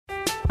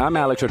I'm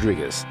Alex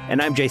Rodriguez.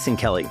 And I'm Jason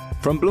Kelly.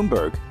 From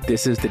Bloomberg,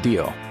 this is The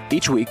Deal.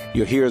 Each week,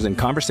 you'll hear us in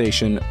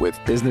conversation with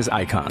business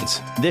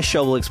icons. This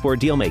show will explore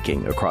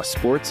deal-making across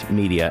sports,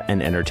 media,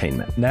 and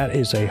entertainment. That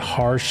is a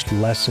harsh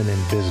lesson in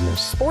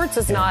business. Sports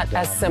is not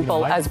as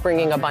simple as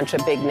bringing a bunch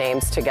of big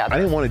names together. I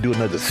didn't want to do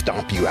another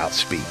stomp you out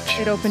speech.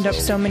 It opened up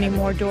so many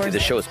more doors. The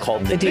show is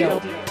called The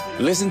Deal.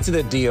 Listen to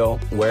The Deal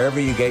wherever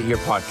you get your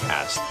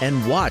podcast.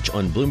 And watch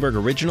on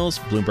Bloomberg Originals,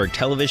 Bloomberg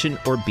Television,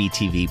 or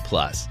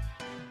BTV+.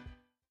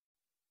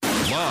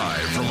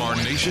 Live from our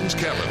nation's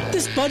capital.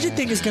 This budget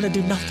thing is going to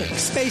do nothing.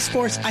 Space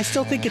Force, I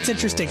still think it's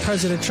interesting.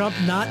 President Trump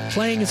not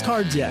playing his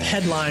cards yet.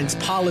 Headlines,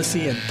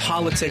 policy, and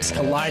politics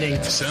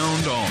colliding.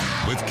 Sound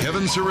On with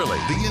Kevin Cirilli.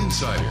 The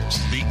insiders,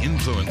 the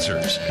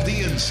influencers, the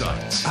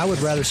insights. I would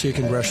rather see a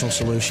congressional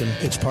solution.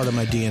 It's part of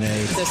my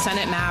DNA. The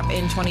Senate map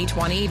in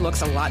 2020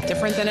 looks a lot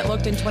different than it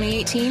looked in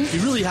 2018.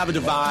 You really have a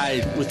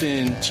divide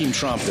within Team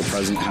Trump. The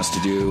president has to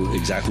do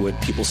exactly what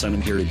people sent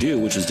him here to do,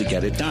 which is to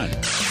get it done.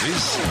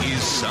 This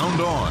is Sound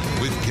On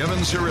with Kevin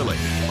Cirilli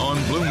on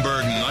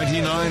Bloomberg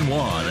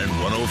 99.1 and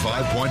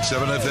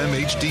 105.7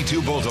 FM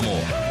HD2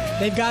 Baltimore.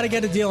 They've got to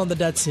get a deal on the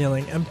debt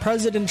ceiling, and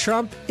President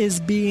Trump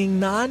is being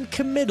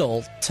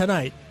non-committal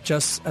tonight.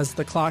 Just as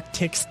the clock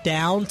ticks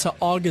down to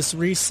August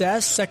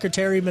recess,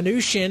 Secretary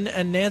Mnuchin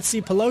and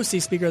Nancy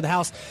Pelosi, Speaker of the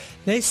House,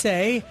 they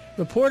say,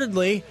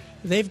 reportedly,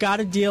 they've got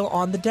a deal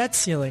on the debt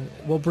ceiling.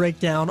 We'll break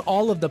down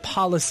all of the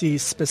policy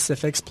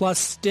specifics, plus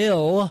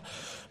still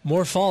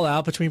more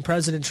fallout between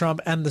President Trump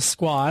and the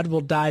squad.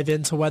 We'll dive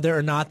into whether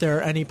or not there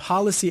are any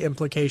policy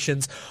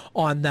implications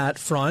on that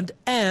front.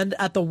 And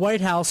at the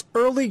White House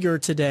earlier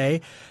today,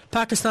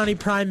 Pakistani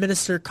Prime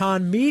Minister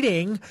Khan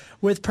meeting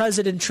with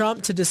President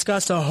Trump to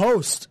discuss a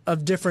host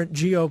of different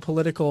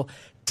geopolitical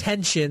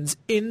tensions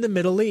in the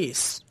Middle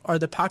East. Are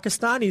the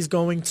Pakistanis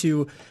going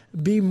to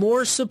be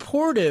more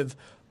supportive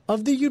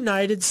of the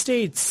United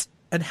States?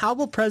 And how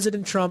will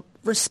President Trump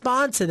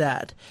respond to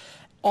that?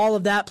 All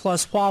of that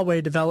plus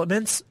Huawei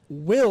developments.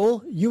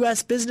 Will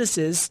U.S.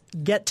 businesses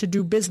get to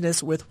do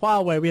business with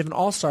Huawei? We have an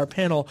all-star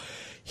panel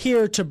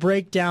here to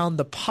break down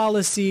the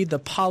policy, the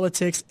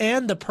politics,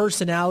 and the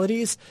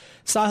personalities.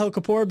 Sahil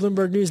Kapoor,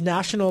 Bloomberg News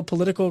national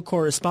political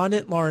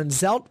correspondent. Lauren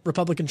Zelt,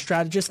 Republican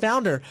strategist,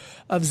 founder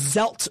of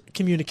Zelt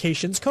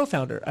Communications,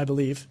 co-founder of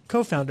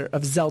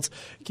Zelt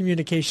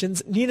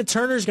Communications. Nina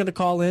Turner is going to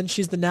call in.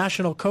 She's the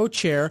national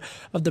co-chair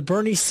of the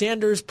Bernie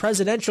Sanders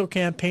presidential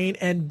campaign.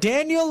 And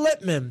Daniel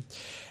Lippman.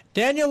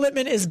 Daniel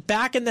Lippman is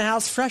back in the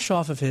House fresh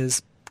off of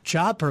his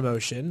job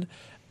promotion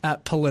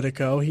at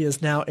Politico. He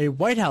is now a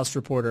White House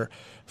reporter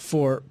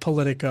for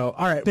Politico.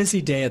 All right,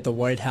 busy day at the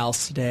White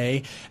House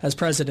today as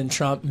President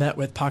Trump met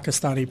with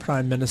Pakistani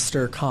Prime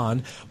Minister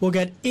Khan. We'll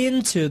get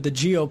into the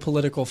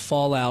geopolitical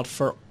fallout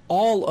for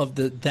all of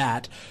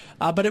that.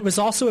 But it was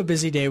also a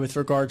busy day with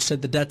regards to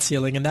the debt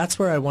ceiling, and that's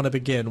where I want to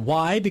begin.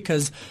 Why?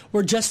 Because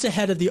we're just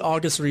ahead of the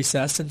August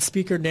recess, and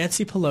Speaker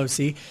Nancy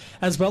Pelosi,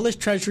 as well as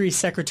Treasury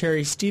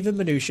Secretary Steven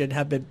Mnuchin,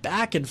 have been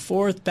back and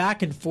forth,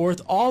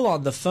 all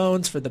on the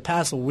phones for the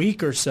past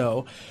week or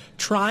so,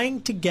 trying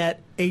to get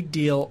a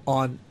deal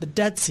on the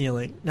debt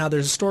ceiling. Now,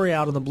 there's a story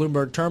out on the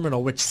Bloomberg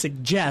terminal which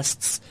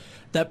suggests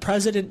that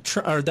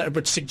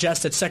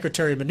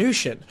Secretary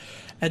Mnuchin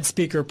and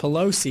Speaker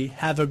Pelosi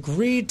have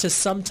agreed to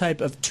some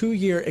type of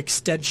 2-year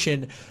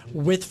extension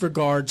with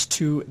regards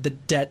to the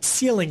debt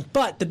ceiling.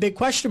 But the big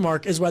question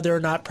mark is whether or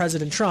not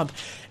President Trump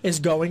is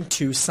going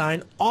to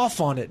sign off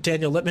on it.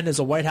 Daniel Lippman is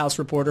a White House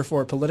reporter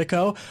for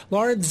Politico.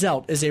 Lauren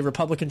Zelt is a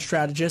Republican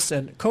strategist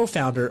and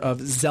co-founder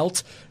of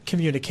Zelt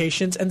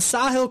Communications. And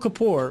Sahil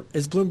Kapoor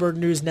is Bloomberg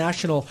News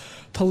national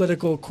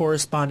political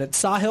correspondent.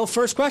 Sahil,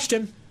 first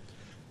question.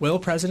 Will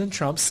President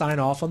Trump sign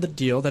off on the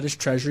deal that his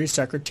Treasury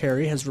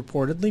Secretary has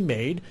reportedly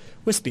made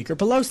with Speaker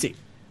Pelosi?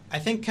 I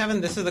think,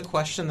 Kevin, this is a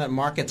question that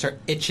markets are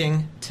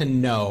itching to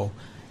know.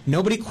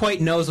 Nobody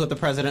quite knows what the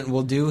president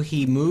will do.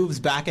 He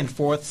moves back and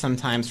forth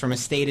sometimes from a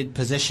stated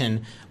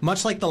position,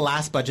 much like the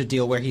last budget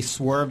deal where he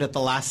swerved at the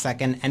last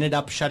second, ended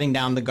up shutting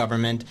down the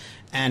government,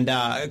 and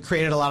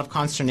created a lot of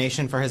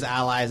consternation for his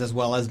allies as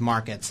well as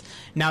markets.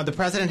 Now, the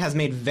president has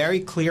made very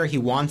clear he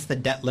wants the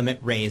debt limit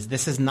raised.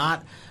 This is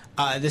not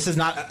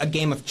a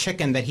game of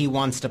chicken that he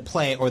wants to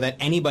play or that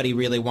anybody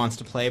really wants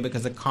to play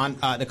because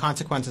the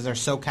consequences are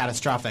so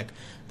catastrophic.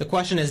 The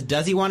question is,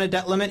 does he want a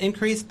debt limit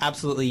increase?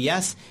 Absolutely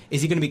yes.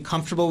 Is he going to be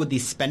comfortable with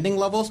these spending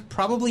levels?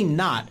 Probably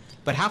not.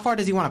 But how far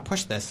does he want to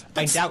push this?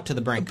 I doubt to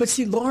the brink. But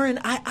see, Lauren,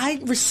 I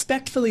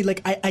respectfully,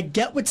 I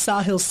get what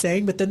Sahil's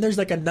saying, but then there's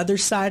another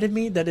side of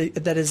me that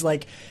is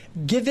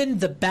given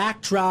the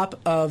backdrop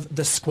of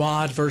the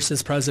squad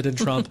versus President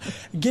Trump,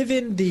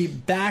 given the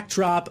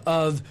backdrop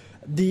of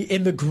the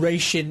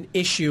immigration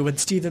issue when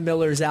Stephen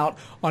Miller's out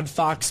on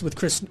Fox with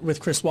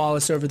Chris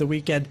Wallace over the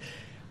weekend.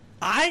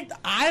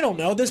 I don't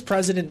know. This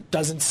president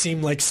doesn't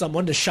seem like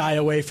someone to shy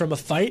away from a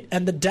fight,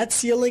 and the debt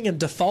ceiling and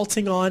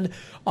defaulting on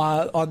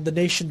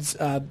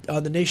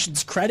the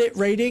nation's credit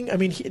rating. I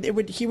mean,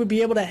 he would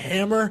be able to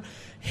hammer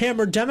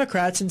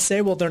Democrats and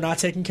say, well, they're not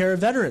taking care of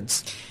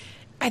veterans.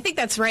 I think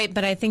that's right,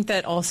 but I think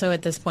that also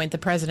at this point the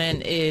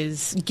president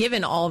is,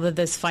 given all of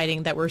this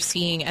fighting that we're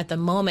seeing at the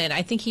moment,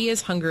 I think he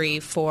is hungry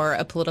for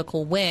a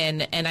political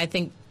win, and I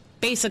think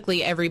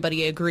basically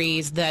everybody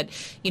agrees that,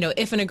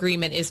 if an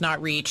agreement is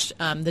not reached,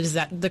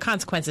 the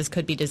consequences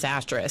could be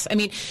disastrous. I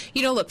mean,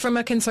 look, from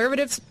a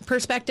conservative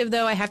perspective,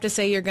 though, I have to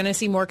say you're going to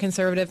see more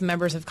conservative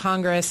members of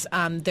Congress.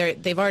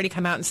 They've already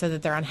come out and said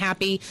that they're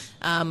unhappy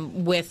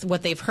with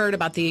what they've heard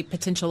about the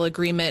potential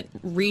agreement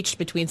reached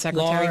between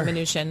Secretary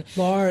Mnuchin.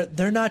 Laura,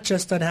 they're not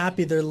just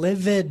unhappy, they're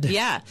livid.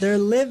 Yeah. They're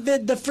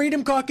livid. The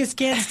Freedom Caucus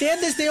can't stand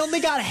this. They only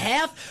got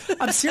half.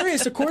 I'm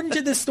serious. According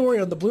to this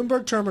story on the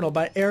Bloomberg Terminal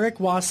by Eric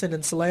Wasson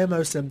and Saleha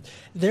Mosim,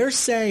 they're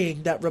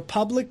saying that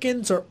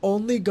Republicans are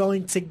only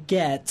going to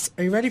get,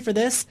 are you ready for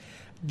this?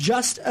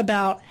 Just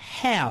about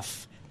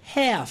half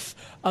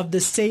of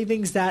the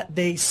savings that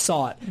they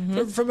sought.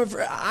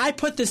 I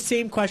put the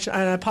same question,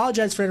 and I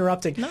apologize for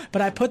interrupting, but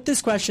I put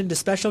this question to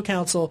special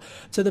counsel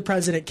to the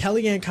president,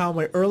 Kellyanne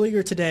Conway,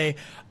 earlier today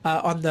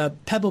on the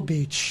Pebble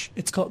Beach.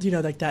 It's called,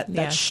 like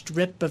that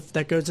strip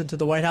that goes into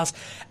the White House.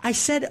 I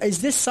said,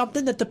 is this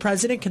something that the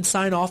president can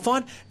sign off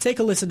on? Take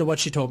a listen to what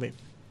she told me.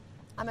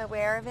 I'm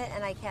aware of it,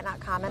 and I cannot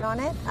comment on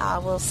it.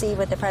 We'll see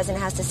what the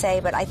president has to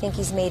say, but I think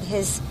he's made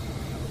his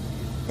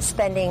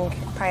spending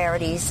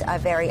priorities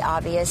very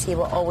obvious. He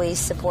will always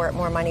support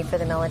more money for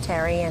the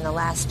military, and the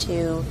last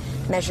two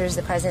measures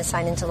the president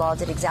signed into law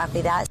did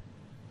exactly that.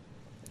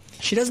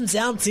 She doesn't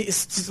sound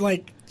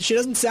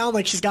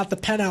like she's got the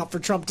pen out for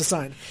Trump to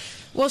sign.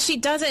 Well, she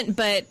doesn't,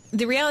 but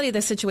the reality of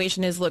the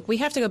situation is, look, we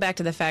have to go back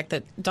to the fact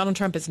that Donald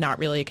Trump is not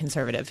really a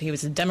conservative. He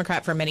was a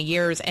Democrat for many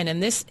years, and in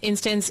this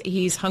instance,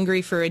 he's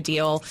hungry for a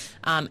deal.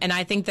 And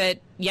I think that,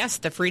 yes,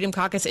 the Freedom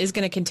Caucus is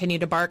going to continue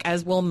to bark,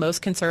 as will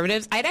most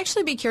conservatives. I'd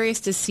actually be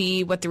curious to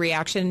see what the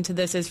reaction to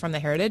this is from the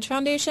Heritage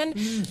Foundation,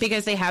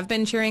 because they have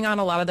been cheering on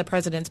a lot of the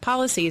president's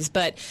policies.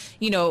 But,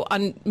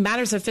 on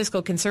matters of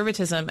fiscal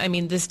conservatism, I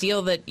mean, this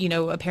deal that,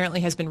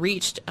 apparently has been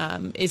reached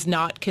is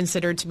not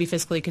considered to be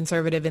fiscally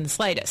conservative in the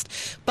slightest.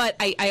 But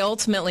I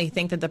ultimately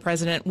think that the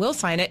president will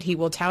sign it. He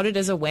will tout it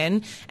as a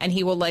win, and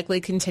he will likely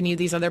continue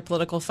these other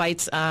political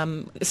fights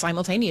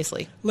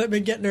simultaneously. Let me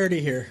get nerdy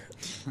here.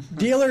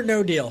 Deal or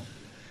no deal?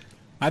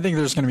 I think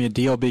there's going to be a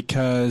deal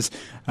because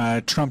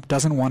Trump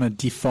doesn't want to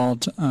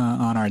default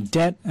on our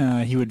debt.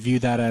 He would view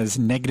that as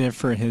negative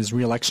for his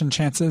reelection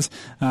chances.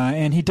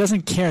 And he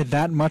doesn't care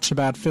that much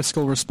about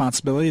fiscal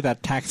responsibility,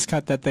 that tax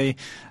cut that they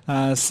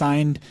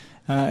signed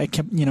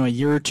a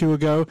year or two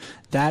ago.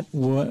 That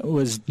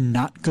was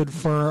not good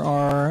for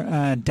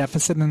our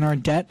deficit and our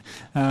debt.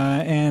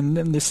 And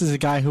this is a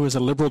guy who was a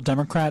liberal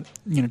Democrat,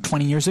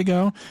 20 years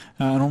ago,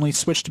 and only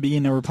switched to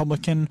being a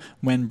Republican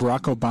when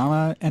Barack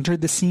Obama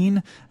entered the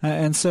scene.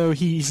 And so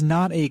he's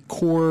not a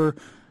core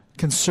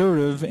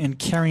conservative and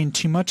caring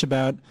too much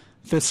about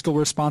fiscal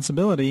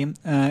responsibility,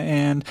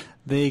 and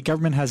the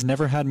government has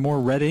never had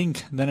more red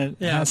ink than it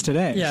has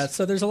today. Yeah,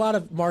 so there's a lot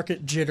of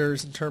market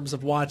jitters in terms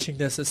of watching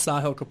this, as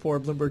Sahil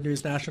Kapoor, Bloomberg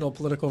News national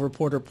political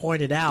reporter,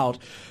 pointed out.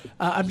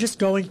 I'm just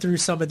going through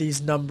some of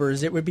these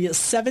numbers. It would be a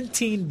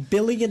 $17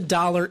 billion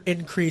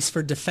increase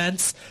for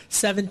defense,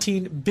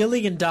 $17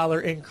 billion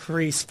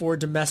increase for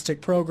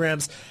domestic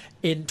programs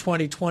in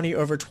 2020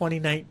 over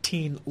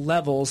 2019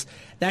 levels.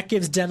 That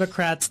gives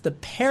Democrats the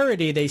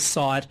parity they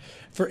sought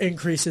for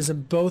increases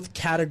in both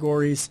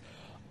categories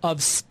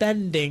of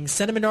spending.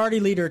 Senate Minority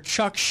Leader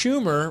Chuck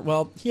Schumer,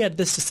 well, he had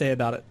this to say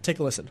about it. Take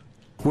a listen.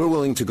 We're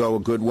willing to go a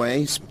good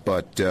ways,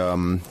 but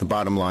the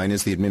bottom line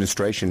is the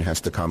administration has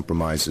to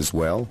compromise as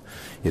well.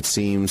 It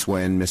seems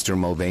when Mr.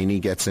 Mulvaney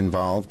gets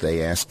involved,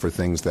 they ask for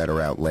things that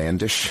are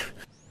outlandish.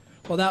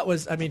 Well, that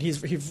was, he's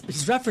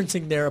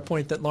referencing there a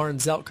point that Lauren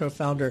Zelt,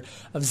 co-founder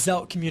of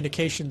Zelt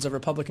Communications, a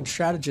Republican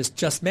strategist,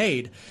 just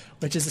made,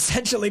 which is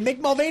essentially Mick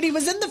Mulvaney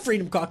was in the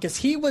Freedom Caucus.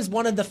 He was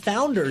one of the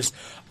founders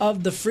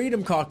of the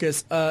Freedom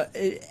Caucus, but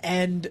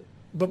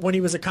when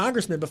he was a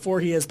congressman,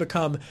 before he has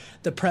become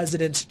the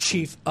president's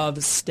chief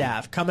of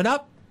staff. Coming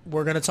up,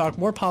 we're going to talk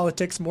more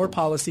politics, more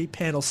policy.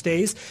 Panel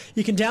stays.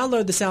 You can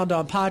download the Sound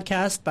On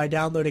podcast by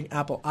downloading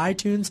Apple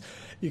iTunes.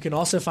 You can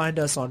also find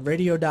us on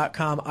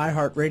radio.com,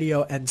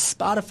 iHeartRadio, and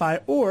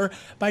Spotify, or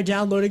by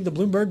downloading the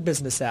Bloomberg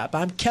Business app.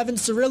 I'm Kevin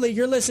Cirilli.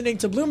 You're listening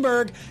to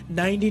Bloomberg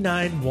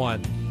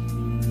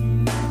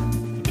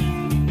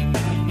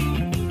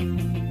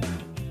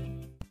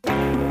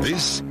 99.1.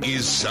 This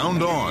is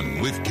Sound On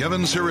with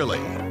Kevin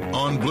Cirilli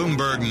on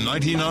Bloomberg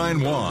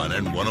 99.1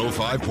 and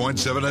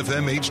 105.7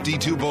 FM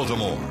HD2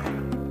 Baltimore.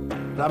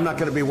 I'm not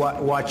going to be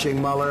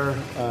watching Mueller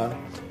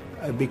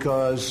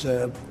because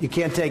you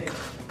can't take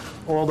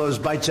all those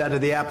bites out of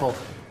the apple.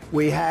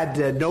 We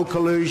had no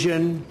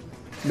collusion,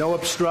 no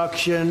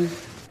obstruction.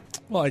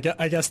 Well,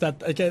 I guess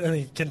that, again,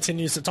 he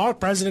continues to talk.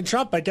 President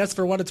Trump, I guess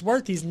for what it's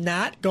worth, he's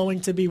not going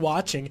to be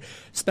watching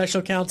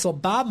Special Counsel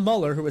Bob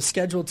Mueller, who was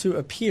scheduled to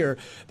appear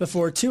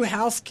before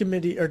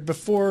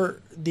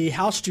before the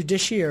House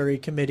Judiciary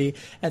Committee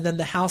and then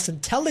the House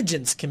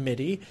Intelligence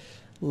Committee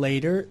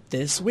later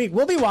this week.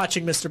 We'll be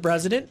watching, Mr.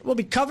 President. We'll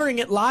be covering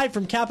it live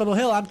from Capitol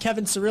Hill. I'm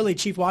Kevin Cirilli,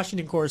 Chief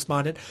Washington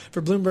Correspondent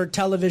for Bloomberg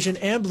Television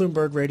and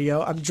Bloomberg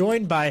Radio. I'm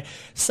joined by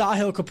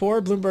Sahil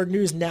Kapoor, Bloomberg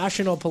News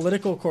National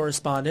Political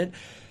Correspondent,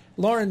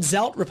 Lauren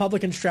Zelt,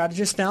 Republican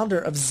strategist, founder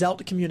of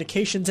Zelt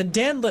Communications, and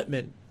Dan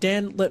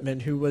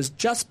Littman, who was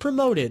just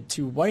promoted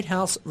to White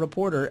House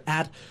reporter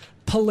at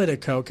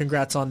Politico.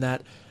 Congrats on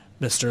that,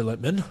 Mr.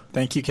 Littman.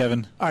 Thank you,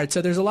 Kevin. All right,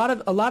 so there's a lot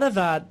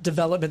of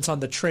developments on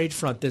the trade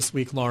front this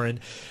week, Lauren.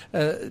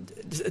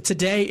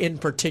 Today in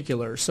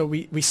particular. So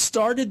we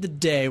started the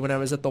day when I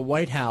was at the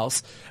White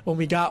House when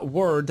we got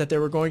word that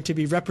there were going to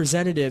be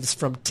representatives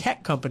from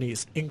tech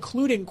companies,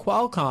 including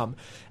Qualcomm,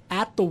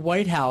 at the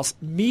White House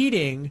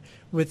meeting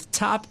with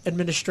top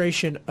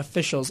administration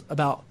officials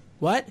about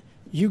what?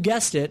 You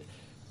guessed it,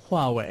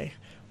 Huawei.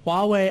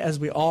 Huawei, as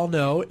we all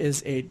know,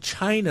 is a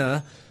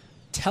China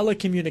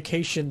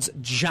telecommunications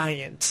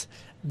giant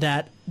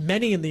that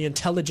many in the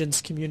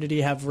intelligence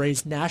community have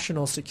raised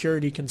national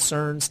security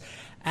concerns,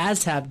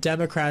 as have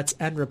Democrats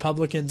and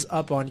Republicans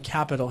up on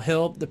Capitol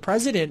Hill. The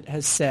president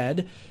has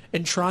said,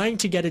 in trying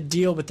to get a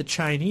deal with the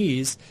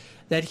Chinese,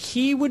 that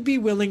he would be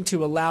willing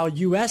to allow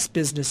U.S.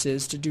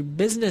 businesses to do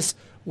business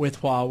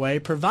with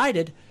Huawei,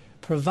 provided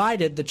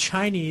the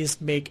Chinese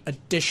make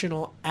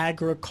additional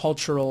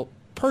agricultural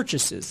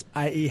purchases,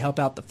 i.e. help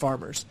out the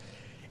farmers.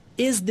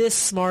 Is this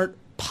smart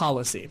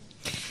policy?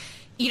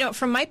 You know,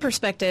 from my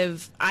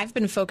perspective, I've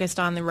been focused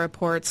on the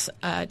reports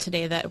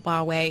today that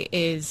Huawei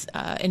is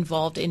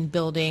involved in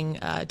building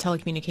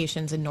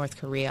telecommunications in North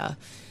Korea.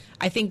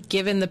 I think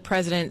given the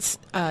president's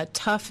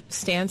tough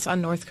stance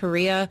on North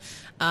Korea,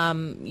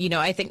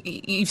 I think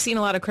you've seen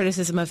a lot of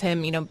criticism of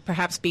him,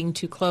 perhaps being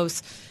too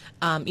close,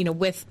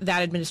 with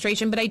that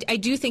administration. But I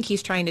do think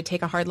he's trying to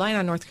take a hard line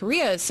on North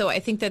Korea. So I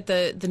think that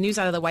the news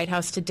out of the White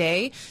House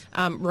today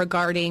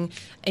regarding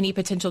any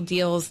potential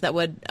deals that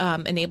would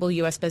enable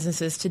U.S.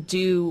 businesses to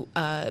do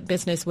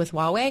business with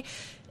Huawei,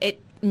 it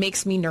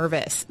makes me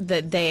nervous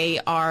that they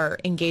are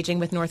engaging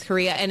with North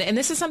Korea. And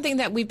this is something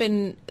that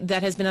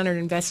has been under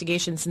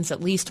investigation since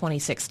at least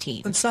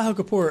 2016. And Sahil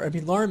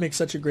Kapoor, Lauren makes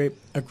such a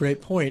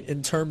great point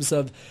in terms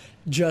of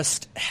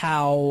just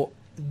how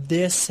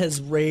this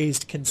has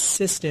raised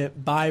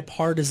consistent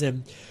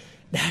bipartisan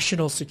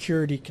national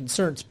security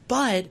concerns.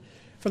 But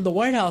from the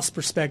White House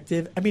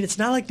perspective, it's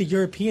not like the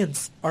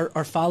Europeans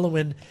are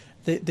following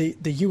the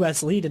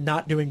U.S. lead and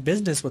not doing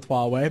business with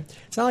Huawei.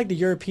 It's not like the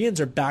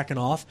Europeans are backing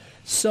off.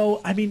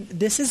 So,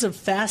 this is a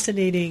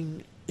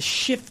fascinating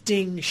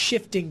shifting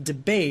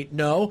debate,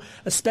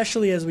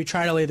 especially as we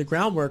try to lay the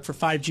groundwork for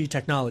 5G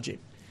technology.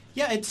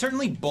 Yeah, it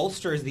certainly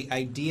bolsters the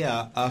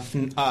idea of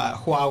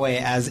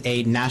Huawei as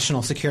a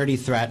national security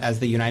threat, as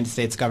the United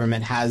States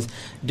government has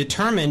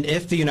determined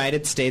if the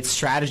United States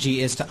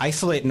strategy is to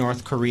isolate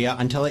North Korea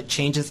until it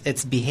changes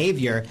its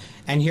behavior.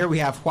 And here we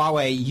have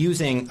Huawei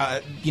using,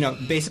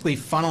 basically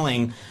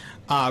funneling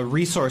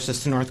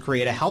resources to North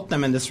Korea to help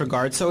them in this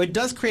regard. So it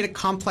does create a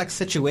complex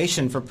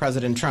situation for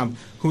President Trump,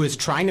 who is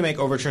trying to make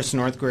overtures to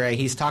North Korea.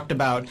 He's talked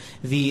about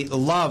the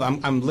love,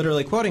 I'm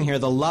literally quoting here,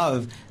 the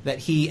love that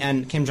he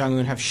and Kim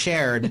Jong-un have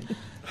shared.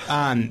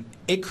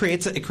 It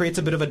creates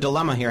a bit of a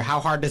dilemma here. How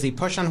hard does he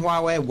push on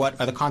Huawei?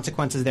 What are the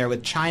consequences there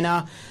with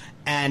China?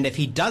 And if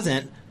he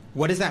doesn't,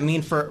 what does that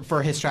mean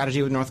for his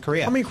strategy with North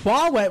Korea?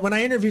 Huawei, when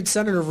I interviewed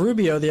Senator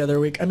Rubio the other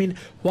week,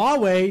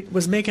 Huawei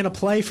was making a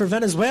play for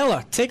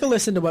Venezuela. Take a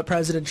listen to what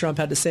President Trump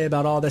had to say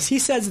about all this. He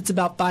says it's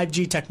about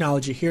 5G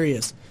technology. Here he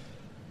is.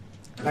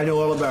 I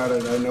know all about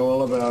it. I know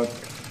all about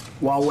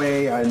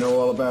Huawei. I know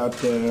all about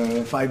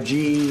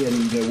 5G,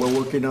 and we're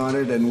working on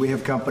it. And we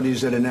have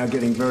companies that are now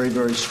getting very,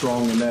 very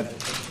strong in that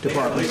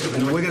department.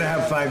 And we're going to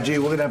have 5G.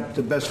 We're going to have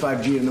the best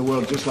 5G in the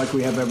world, just like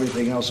we have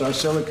everything else. Our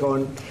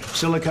Silicon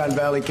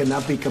Valley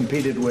cannot be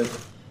competed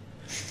with.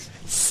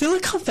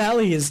 Silicon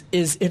Valley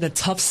is in a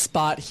tough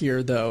spot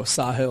here, though,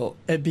 Sahil,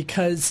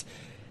 because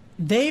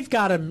they've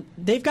got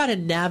to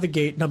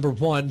navigate, number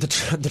one,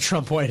 the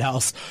Trump White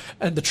House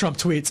and the Trump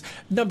tweets.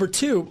 Number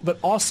two, but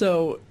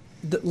also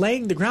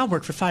laying the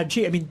groundwork for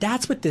 5G.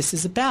 That's what this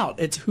is about.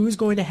 It's who's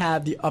going to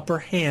have the upper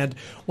hand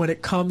when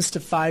it comes to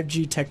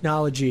 5G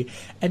technology.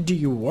 And do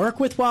you work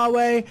with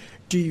Huawei?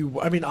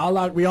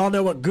 We all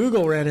know what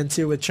Google ran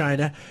into with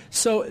China.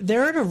 So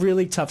they're in a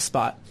really tough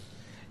spot.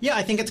 Yeah,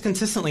 I think it's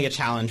consistently a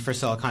challenge for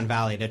Silicon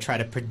Valley to try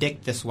to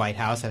predict this White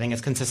House. I think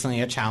it's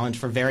consistently a challenge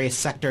for various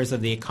sectors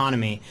of the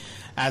economy,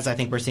 as I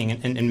think we're seeing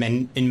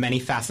in many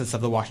facets of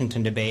the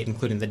Washington debate,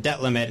 including the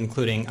debt limit,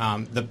 including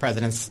the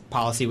president's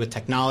policy with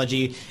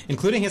technology,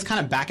 including his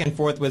kind of back and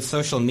forth with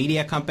social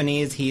media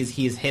companies.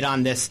 He's hit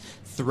on this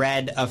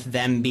thread of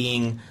them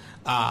being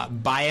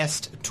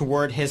biased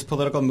toward his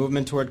political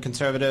movement, toward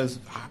conservatives,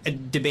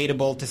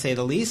 debatable to say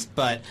the least,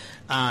 but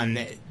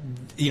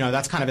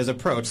that's kind of his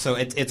approach. So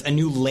it's a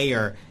new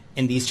layer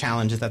in these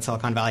challenges that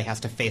Silicon Valley has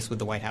to face with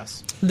the White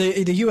House.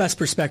 The U.S.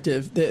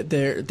 perspective,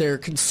 their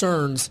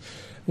concerns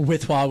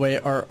with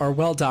Huawei are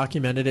well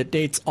documented. It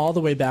dates all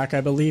the way back,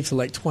 I believe, to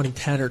like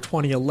 2010 or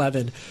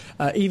 2011.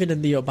 Even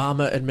in the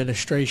Obama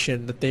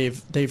administration, that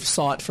they've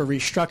sought for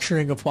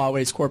restructuring of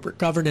Huawei's corporate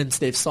governance.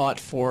 They've sought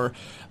for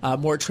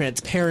more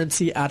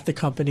transparency at the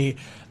company.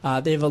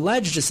 They've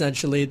alleged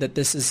essentially that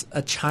this is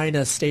a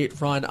China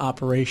state-run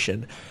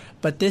operation.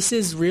 But this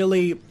is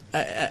really,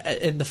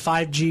 in the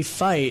 5G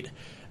fight,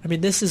 I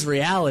mean, this is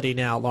reality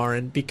now,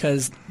 Lauren,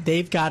 because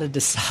they've got to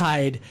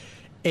decide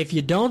if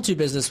you don't do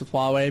business with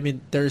Huawei. I mean,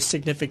 there's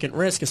significant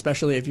risk,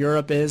 especially if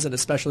Europe is, and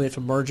especially if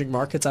emerging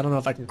markets. I don't know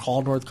if I can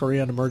call North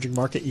Korea an emerging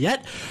market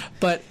yet,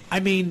 but I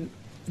mean,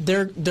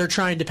 they're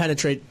trying to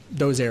penetrate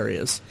those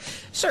areas.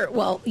 Sure.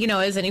 Well,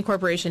 as any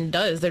corporation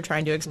does, they're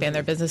trying to expand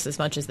their business as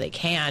much as they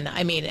can.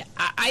 I mean,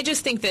 I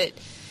just think that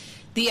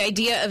the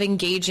idea of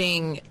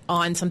engaging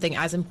on something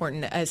as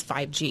important as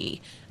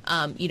 5G,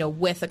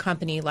 with a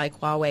company like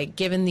Huawei,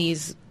 given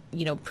these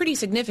pretty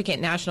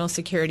significant national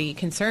security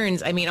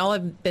concerns. I mean, all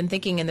I've been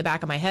thinking in the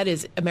back of my head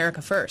is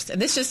America first.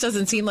 And this just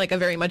doesn't seem like a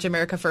very much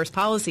America first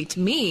policy to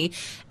me.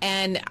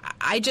 And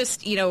I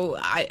just,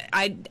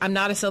 I'm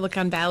not a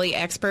Silicon Valley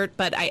expert,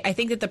 but I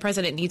think that the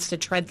president needs to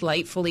tread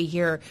lightly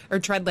here, or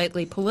tread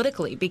lightly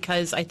politically,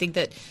 because I think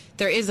that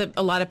there is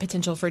a lot of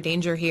potential for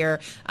danger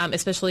here,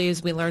 especially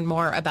as we learn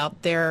more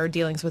about their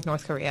dealings with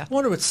North Korea. I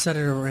wonder what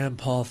Senator Rand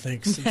Paul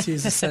thinks, since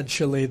he's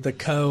essentially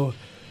the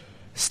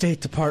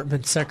State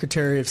Department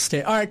Secretary of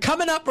State. All right,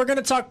 coming up, we're going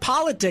to talk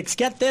politics.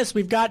 Get this.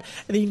 We've got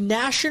the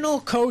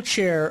national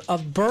co-chair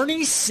of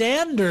Bernie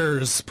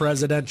Sanders'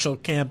 presidential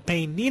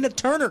campaign. Nina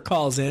Turner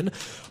calls in.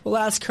 We'll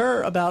ask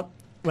her about,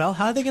 well,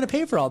 how are they going to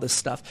pay for all this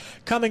stuff?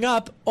 Coming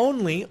up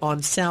only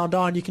on Sound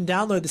On. You can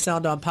download the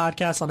Sound On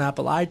podcast on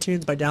Apple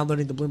iTunes by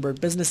downloading the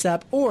Bloomberg Business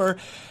app, or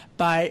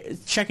by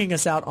checking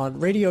us out on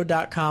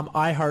radio.com,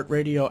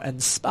 iHeartRadio, and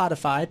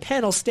Spotify.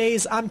 Panel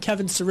stays. I'm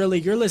Kevin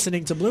Cirilli. You're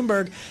listening to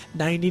Bloomberg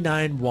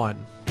 99.1.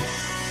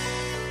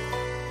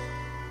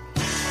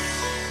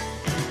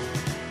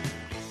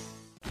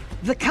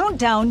 The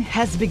countdown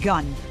has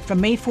begun.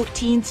 From May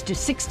 14th to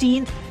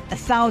 16th,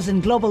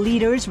 1,000 global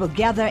leaders will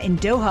gather in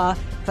Doha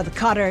for the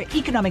Qatar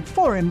Economic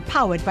Forum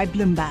powered by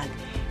Bloomberg.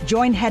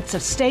 Join heads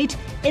of state,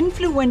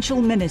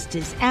 influential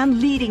ministers,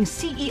 and leading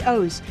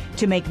CEOs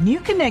to make new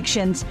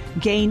connections,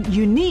 gain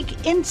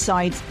unique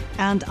insights,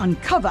 and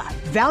uncover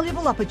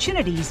valuable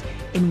opportunities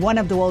in one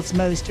of the world's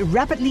most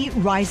rapidly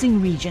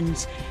rising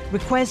regions.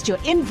 Request your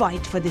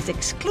invite for this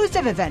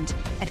exclusive event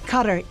at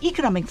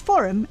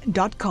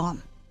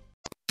QatarEconomicForum.com.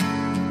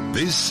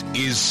 This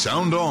is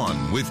Sound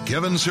On with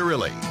Kevin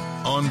Cirilli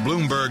on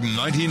Bloomberg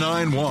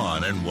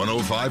 99.1 and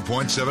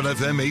 105.7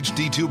 FM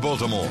HD2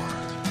 Baltimore.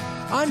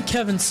 I'm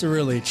Kevin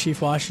Cirilli,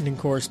 Chief Washington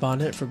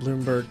Correspondent for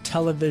Bloomberg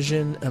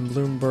Television and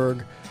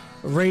Bloomberg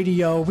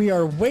Radio. We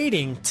are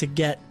waiting to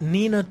get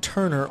Nina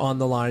Turner on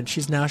the line.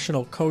 She's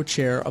national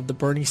co-chair of the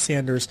Bernie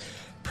Sanders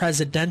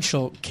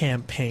presidential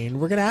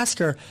campaign. We're going to ask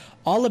her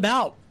all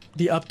about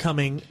the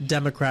upcoming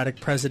Democratic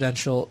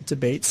presidential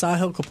debate.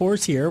 Sahil Kapoor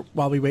is here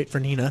while we wait for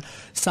Nina.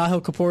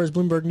 Sahil Kapoor is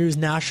Bloomberg News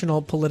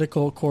national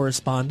political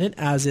correspondent,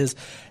 as is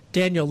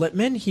Daniel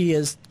Littman. He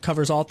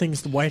covers all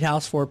things the White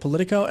House for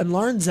Politico. And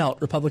Lauren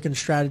Zelt, Republican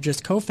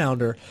strategist,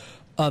 co-founder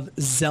of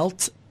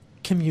Zelt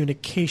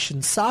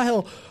Communications.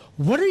 Sahil,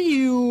 what are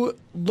you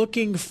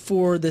looking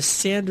for the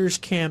Sanders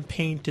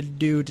campaign to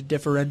do to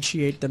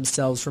differentiate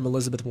themselves from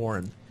Elizabeth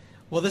Warren?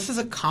 Well, this is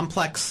a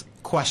complex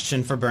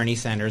question for Bernie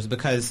Sanders,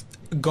 because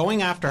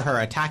going after her,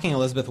 attacking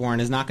Elizabeth Warren,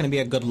 is not going to be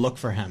a good look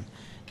for him.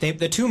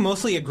 The two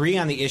mostly agree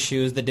on the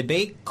issues.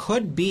 The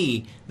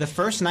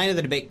first night of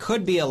the debate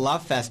could be a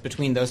love fest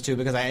between those two,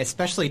 because I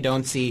especially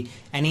don't see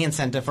any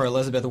incentive for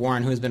Elizabeth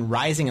Warren, who's been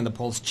rising in the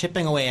polls,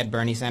 chipping away at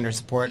Bernie Sanders'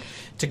 support,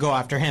 to go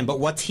after him. But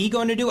what's he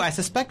going to do? I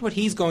suspect what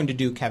he's going to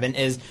do, Kevin,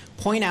 is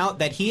point out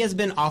that he has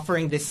been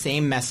offering this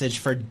same message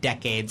for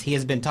decades. He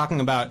has been talking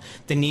about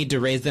the need to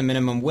raise the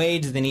minimum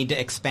wage, the need to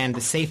expand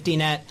the safety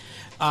net,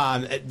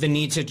 the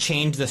need to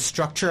change the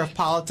structure of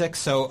politics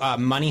so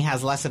money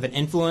has less of an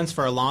influence.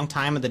 For a long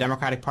time, and the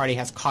Democratic Party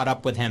has caught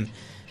up with him.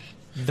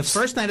 The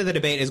first night of the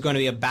debate is going to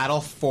be a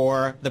battle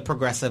for the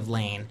progressive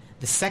lane.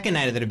 The second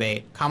night of the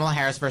debate, Kamala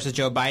Harris versus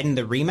Joe Biden,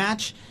 the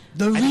rematch.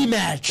 The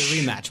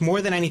rematch.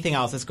 More than anything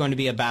else, it's going to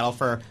be a battle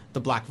for the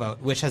black vote,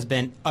 which has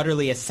been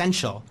utterly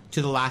essential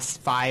to the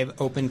last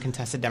 5 open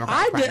contested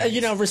Democratic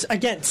primaries.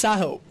 Again,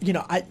 Sahil,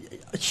 I'm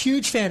a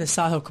huge fan of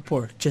Sahil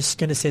Kapoor, just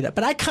going to say that.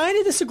 But I kind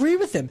of disagree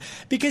with him,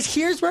 because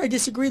here's where I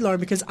disagree, Lauren,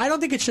 because I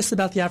don't think it's just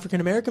about the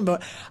African-American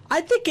vote.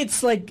 I think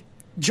it's like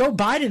Joe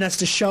Biden has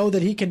to show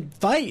that he can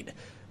fight,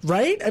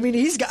 right? I mean,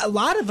 he's got a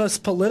lot of us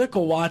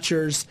political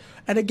watchers,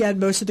 and again,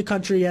 most of the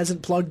country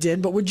hasn't plugged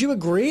in, but would you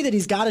agree that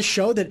he's got to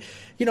show that,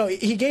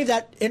 he gave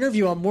that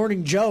interview on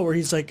Morning Joe where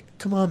he's like,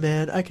 come on,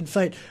 man, I can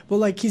fight.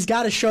 Well, he's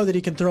got to show that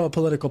he can throw a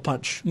political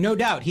punch. No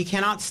doubt. He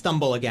cannot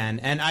stumble again,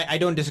 and I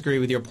don't disagree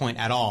with your point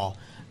at all.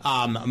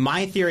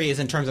 My theory is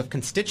in terms of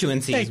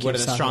constituencies, what are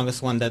the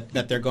strongest one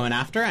that they're going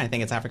after? I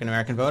think it's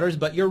African-American voters,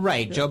 but you're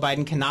right. Yeah. Joe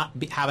Biden cannot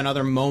have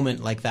another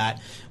moment like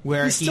that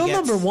where he's still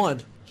number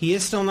one. He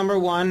is still number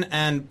one,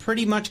 and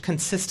pretty much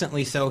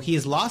consistently so. He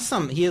has lost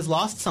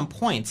some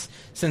points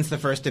since the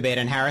first debate,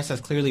 and Harris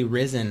has clearly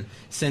risen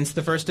since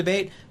the first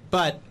debate.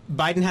 But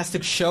Biden has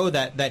to show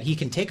that he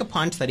can take a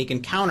punch, that he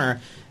can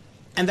counter,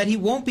 and that he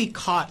won't be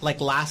caught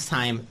like last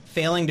time,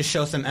 failing to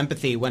show some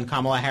empathy when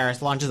Kamala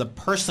Harris launches a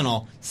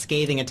personal,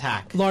 scathing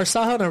attack. Lars,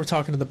 Sahil and I were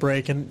talking in the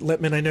break, and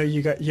Lippman, I know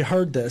you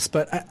heard this,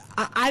 but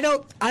I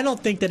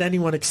don't think that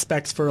anyone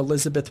expects for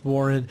Elizabeth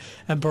Warren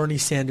and Bernie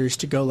Sanders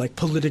to go like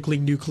politically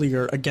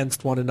nuclear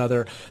against one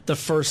another the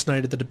first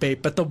night of the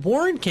debate. But the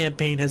Warren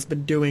campaign has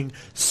been doing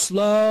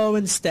slow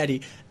and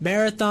steady,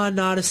 marathon,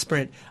 not a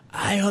sprint.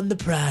 Eye on the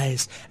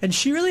prize. And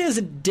she really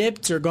hasn't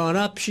dipped or gone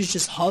up. She's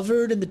just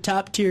hovered in the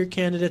top tier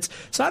candidates.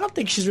 So I don't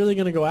think she's really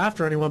going to go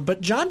after anyone.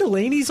 But John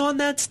Delaney's on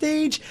that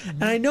stage,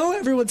 and I know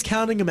everyone's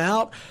counting him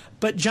out,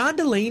 but John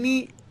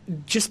Delaney,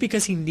 just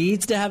because he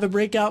needs to have a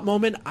breakout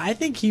moment, I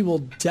think he will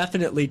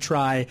definitely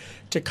try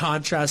to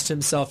contrast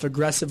himself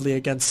aggressively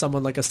against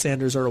someone like a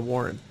Sanders or a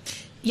Warren.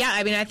 Yeah,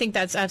 I mean, I think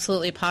that's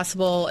absolutely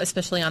possible,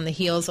 especially on the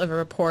heels of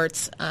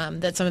reports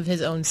that some of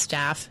his own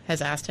staff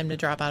has asked him to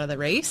drop out of the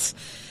race.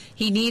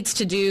 He needs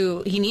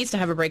to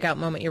have a breakout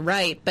moment, you're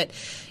right. But,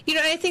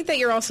 I think that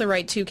you're also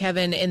right, too,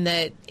 Kevin, in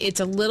that it's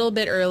a little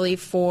bit early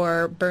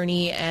for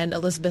Bernie and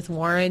Elizabeth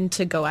Warren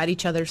to go at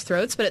each other's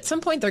throats. But at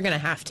some point, they're going to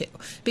have to,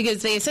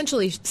 because they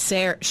essentially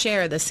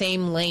share the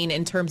same lane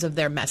in terms of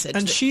their message.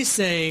 And she's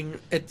saying,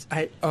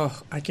 I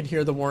can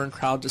hear the Warren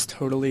crowd just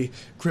totally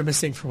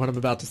grimacing for what I'm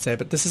about to say.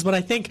 But this is what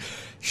I think.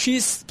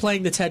 She's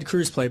playing the Ted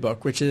Cruz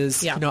playbook, which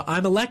is, I'm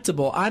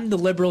electable. I'm the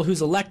liberal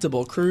who's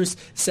electable. Cruz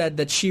said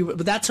that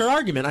that's her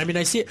argument. I mean,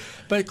 I see it.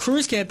 But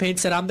Cruz campaign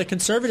said, I'm the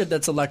conservative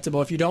that's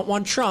electable. If you don't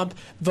want Trump,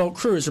 vote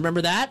Cruz.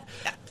 Remember that?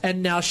 Yeah.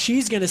 And now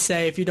she's going to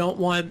say, if you don't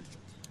want,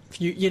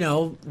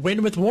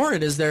 win with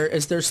Warren is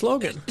their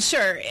slogan.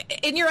 Sure.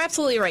 And you're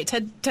absolutely right.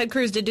 Ted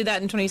Cruz did do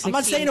that in 2016. I'm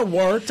not saying it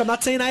worked. I'm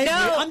not saying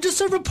I'm just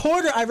a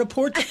reporter. I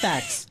report the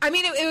facts. I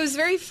mean, it was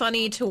very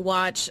funny to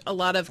watch a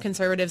lot of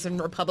conservatives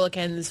and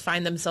Republicans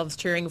find themselves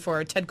cheering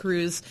for Ted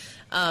Cruz,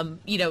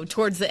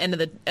 towards the end of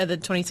the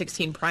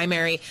 2016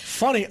 primary.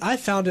 Funny. I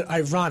found it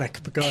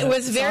ironic because it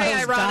was very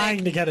ironic.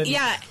 Dying to get it.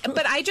 Yeah,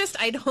 but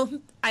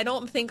I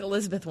don't think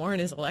Elizabeth Warren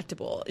is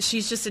electable.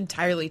 She's just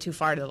entirely too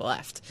far to the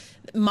left.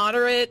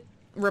 Moderate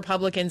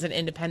Republicans and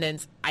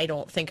independents, I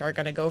don't think are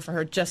going to go for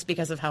her just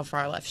because of how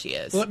far left she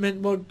is.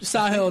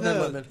 Sahil,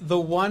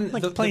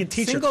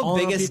 the single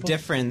biggest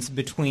difference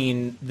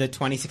between the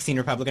 2016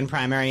 Republican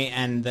primary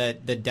and the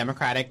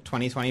Democratic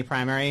 2020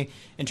 primary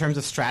in terms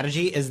of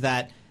strategy is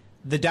that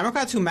the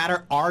Democrats who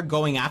matter are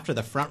going after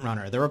the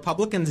frontrunner. The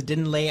Republicans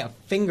didn't lay a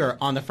finger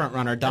on the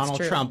frontrunner,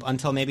 Donald Trump,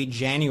 until maybe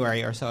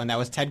January or so, and that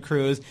was Ted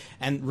Cruz.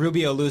 And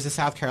Rubio loses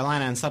South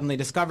Carolina and suddenly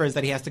discovers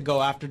that he has to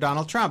go after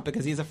Donald Trump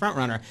because he's a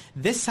frontrunner.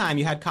 This time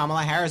you had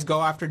Kamala Harris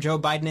go after Joe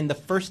Biden in the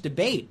first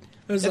debate.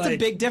 That's a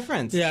big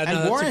difference. Yeah,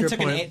 and Warren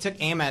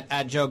took aim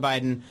at Joe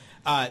Biden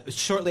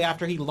shortly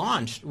after he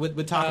launched.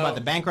 Would talk about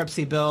the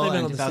bankruptcy bill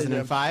in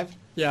 2005.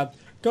 Yeah.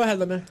 Go ahead,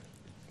 Lemon.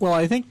 Well,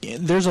 I think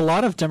there's a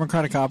lot of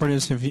Democratic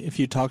operatives, if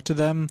you talk to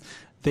them,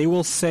 they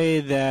will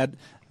say that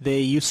they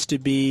used to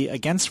be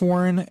against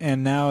Warren,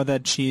 and now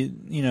that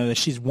that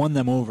she's won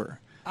them over.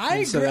 I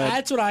agree.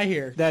 That's what I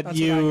hear.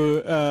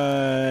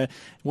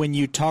 When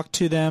you talk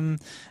to them,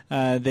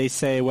 they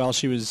say, well,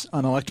 she was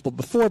unelectable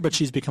before, but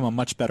she's become a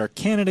much better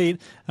candidate,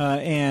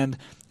 and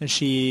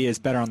she is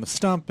better on the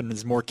stump and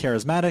is more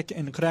charismatic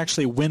and could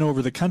actually win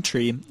over the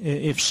country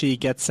if she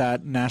gets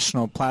that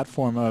national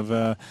platform of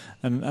a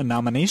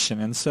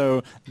nomination. And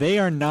so they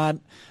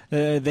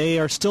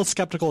are still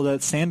skeptical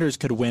that Sanders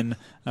could win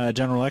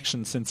general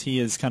election since he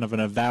is kind of an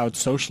avowed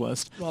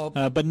socialist.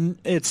 But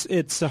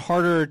it's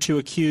harder to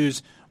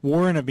accuse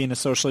Warren of being a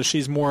socialist.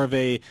 She's more of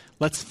a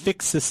let's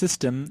fix the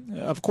system.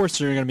 Of course,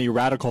 there are going to be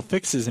radical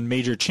fixes and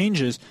major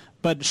changes,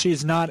 but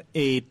she's not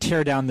a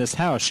tear down this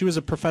house. She was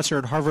a professor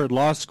at Harvard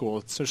Law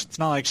School, so it's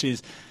not like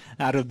she's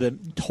out of the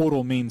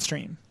total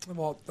mainstream.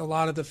 Well, a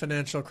lot of the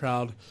financial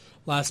crowd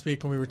last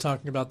week when we were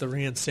talking about the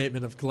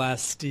reinstatement of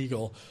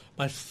Glass-Steagall,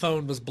 my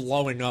phone was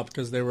blowing up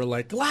because they were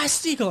like,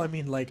 Glass-Steagall! I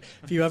mean, like,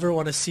 if you ever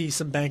want to see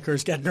some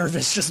bankers get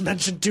nervous, just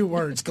mention two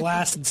words,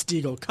 Glass and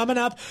Steagall. Coming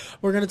up,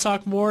 we're going to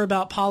talk more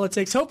about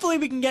politics. Hopefully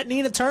we can get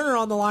Nina Turner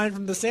on the line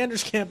from the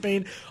Sanders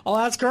campaign. I'll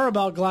ask her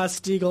about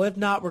Glass-Steagall. If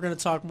not, we're going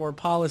to talk more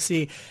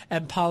policy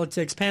and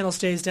politics. Panel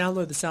stays.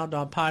 Download the Sound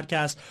On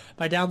podcast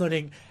by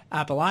downloading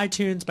Apple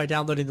iTunes, by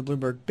downloading the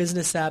Bloomberg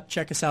Business app.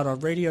 Check us out on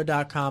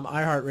radio.com,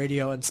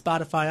 iHeartRadio, and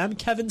Spotify. I'm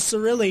Kevin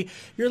Cirilli.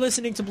 You're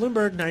listening to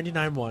Bloomberg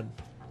 99.1.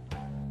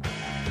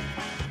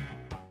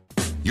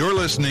 You're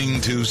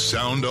listening to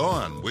Sound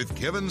On with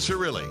Kevin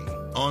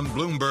Cirilli on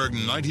Bloomberg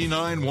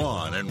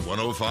 99.1 and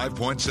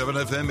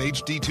 105.7 FM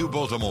HD2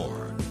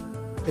 Baltimore.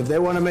 If they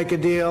want to make a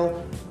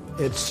deal,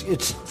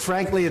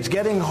 frankly, it's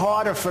getting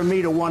harder for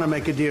me to want to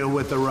make a deal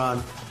with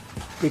Iran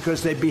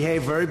because they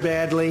behave very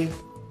badly.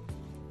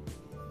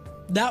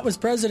 That was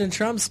President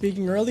Trump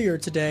speaking earlier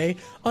today.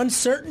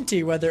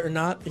 Uncertainty whether or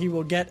not he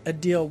will get a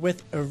deal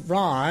with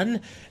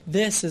Iran.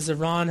 This as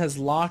Iran has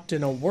locked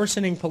in a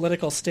worsening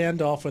political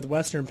standoff with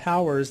Western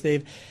powers.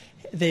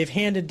 They've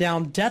handed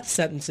down death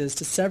sentences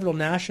to several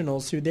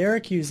nationals who they're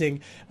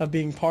accusing of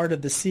being part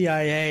of the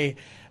CIA.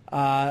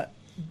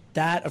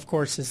 That, of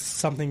course, is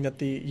something that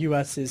the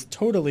U.S. is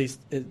totally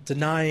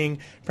denying.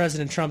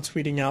 President Trump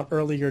tweeting out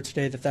earlier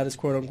today that is,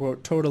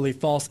 quote-unquote, totally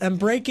false. And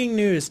breaking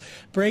news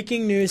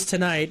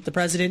tonight, the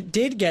president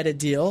did get a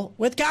deal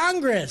with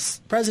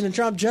Congress. President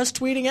Trump just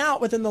tweeting out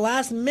within the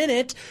last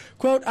minute,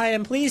 quote, I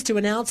am pleased to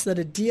announce that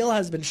a deal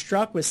has been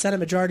struck with Senate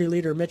Majority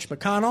Leader Mitch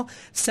McConnell,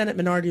 Senate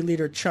Minority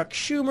Leader Chuck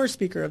Schumer,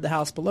 Speaker of the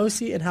House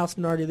Pelosi, and House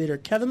Minority Leader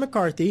Kevin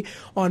McCarthy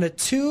on a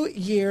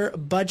 2-year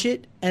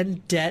budget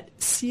and debt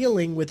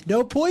ceiling with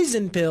no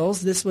poison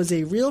pills. This was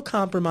a real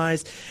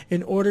compromise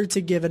in order to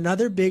give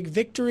another big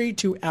victory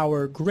to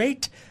our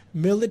great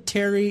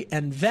military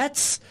and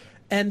vets.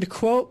 End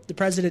quote. The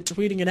president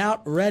tweeting it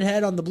out.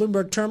 Redhead on the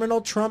Bloomberg terminal.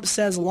 Trump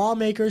says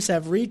lawmakers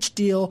have reached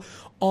deal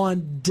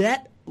on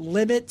debt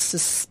limit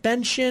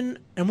suspension.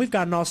 And we've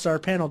got an all-star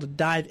panel to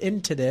dive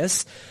into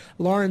this.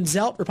 Lauren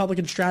Zelt,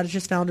 Republican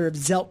strategist, founder of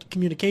Zelt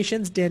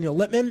Communications. Daniel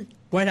Lippman,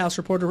 White House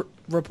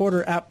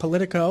reporter at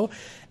Politico.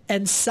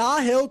 And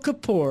Sahil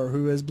Kapoor,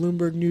 who is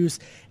Bloomberg News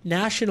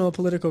national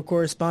political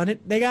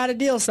correspondent. They got a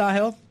deal,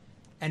 Sahil.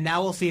 And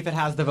now we'll see if it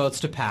has the votes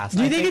to pass.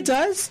 Do you think it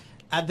does?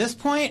 At this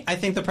point, I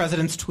think the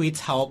president's tweets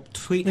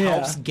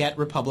helps get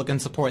Republican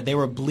support. They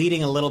were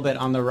bleeding a little bit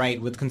on the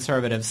right with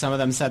conservatives. Some of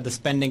them said the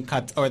spending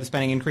cuts or the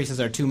spending increases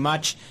are too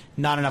much.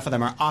 Not enough of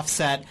them are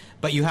offset.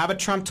 But you have a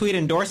Trump tweet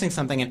endorsing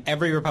something, and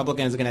every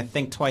Republican is going to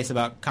think twice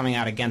about coming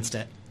out against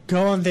it.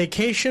 Go on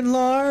vacation,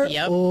 Lar,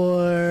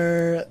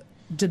 or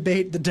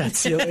debate the debt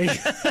ceiling.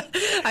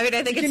 I mean,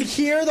 I think you can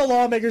hear the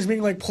lawmakers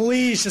being like,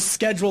 please just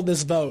schedule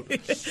this vote.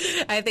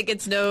 I think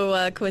it's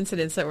no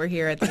coincidence that we're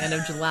here at the end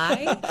of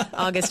July.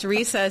 August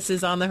recess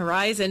is on the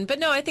horizon. But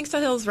no, I think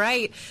Sahil's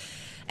right.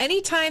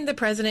 Anytime the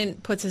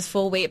president puts his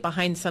full weight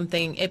behind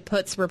something, it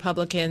puts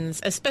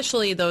Republicans,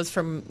 especially those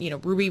from,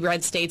 ruby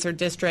red states or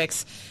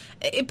districts,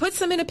 it puts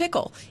them in a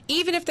pickle.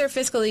 Even if they're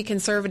fiscally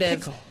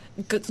conservative,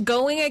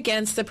 going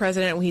against the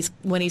president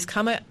when he's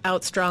come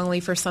out strongly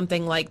for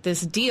something like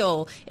this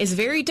deal is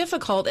very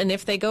difficult. And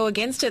if they go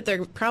against it,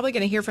 they're probably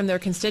going to hear from their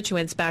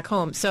constituents back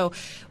home. So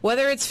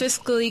whether it's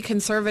fiscally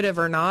conservative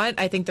or not,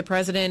 I think the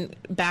president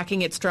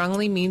backing it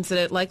strongly means that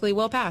it likely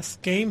will pass.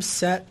 Game,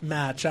 set,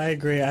 match. I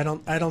agree. I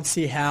don't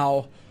see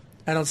how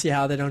they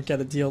don't get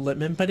a deal,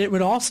 Lippman. But it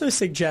would also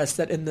suggest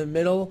that in the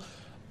middle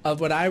of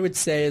what I would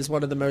say is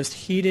one of the most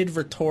heated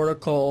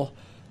rhetorical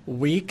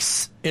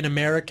weeks in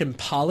American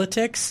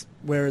politics,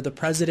 where the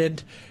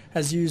president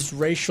has used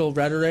racial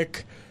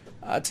rhetoric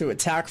to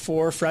attack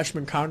 4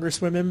 freshman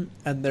congresswomen,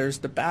 and there's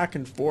the back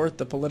and forth,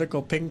 the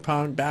political ping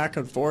pong back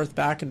and forth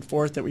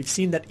that we've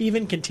seen that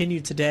even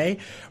continued today,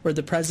 where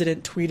the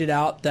president tweeted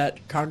out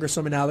that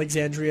Congresswoman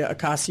Alexandria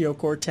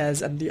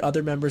Ocasio-Cortez and the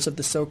other members of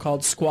the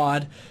so-called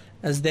squad,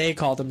 as they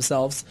call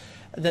themselves,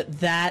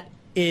 that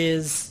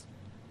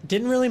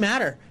didn't really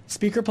matter.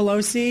 Speaker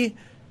Pelosi,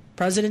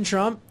 President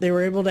Trump, they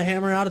were able to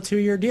hammer out a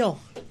 2-year deal.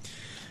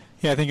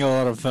 Yeah, I think a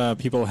lot of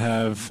people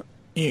have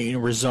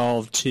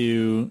resolved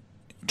to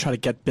try to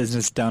get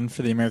business done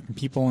for the American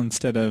people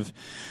instead of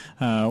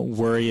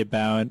worry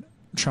about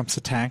Trump's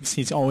attacks.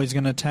 He's always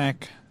going to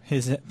attack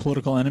his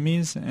political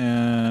enemies,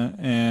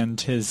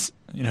 and his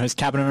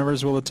cabinet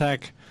members will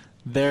attack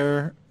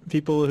their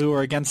people who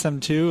are against them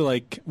too,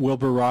 like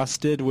Wilbur Ross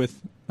did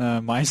with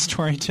my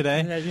story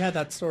today. Yeah, you had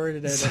that story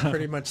today that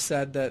pretty much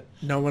said that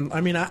no one.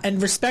 I mean,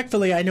 and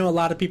respectfully, I know a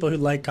lot of people who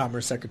like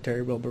Commerce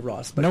Secretary Wilbur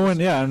Ross. But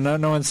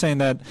no one's saying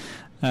that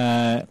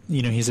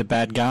he's a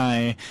bad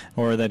guy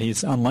or that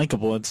he's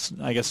unlikable. It's,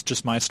 I guess,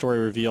 just my story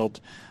revealed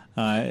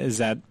is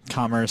that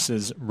Commerce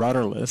is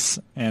rudderless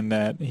and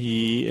that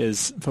he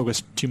is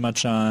focused too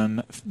much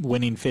on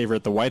winning favor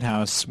at the White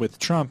House with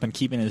Trump and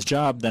keeping his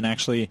job than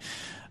actually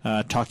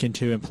talking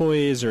to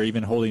employees or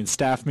even holding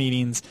staff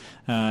meetings,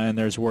 and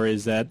there's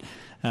worries that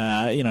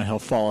he'll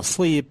fall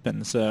asleep,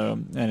 and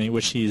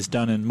which he's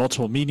done in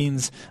multiple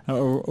meetings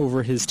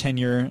over his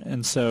tenure,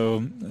 and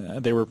so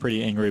they were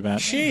pretty angry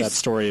about that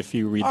story. If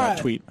you read that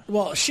tweet,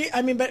 well,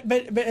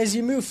 but as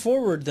you move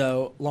forward,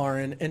 though,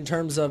 Lauren, in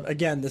terms of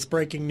again this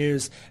breaking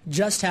news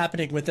just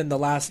happening within the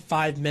last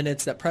 5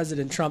 minutes, that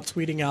President Trump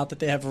tweeting out that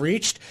they have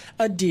reached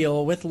a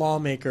deal with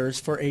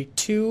lawmakers for a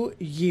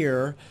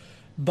 2-year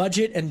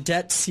budget and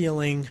debt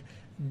ceiling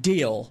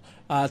deal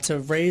to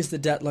raise the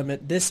debt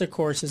limit. This, of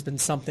course, has been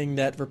something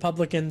that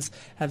Republicans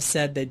have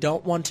said they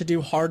don't want to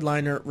do.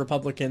 Hardliner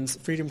Republicans,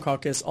 Freedom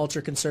Caucus,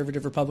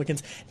 ultra-conservative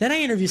Republicans. Then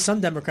I interview some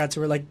Democrats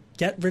who are like,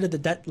 get rid of the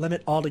debt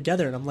limit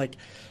altogether. And I'm like,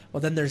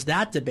 well, then there's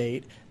that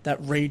debate that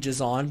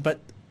rages on. But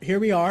here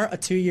we are, a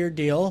 2-year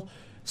deal.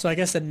 So I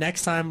guess the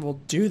next time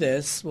we'll do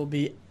this will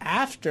be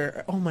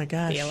after, oh my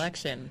gosh. The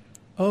election.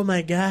 Oh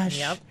my gosh.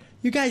 Yep.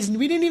 You guys,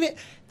 we didn't even,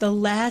 the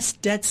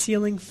last debt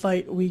ceiling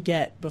fight we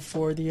get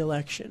before the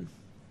election.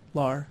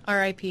 Lar?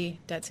 R.I.P.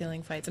 debt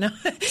ceiling fights. No.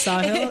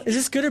 Sahil, is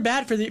this good or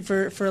bad for the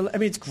for? I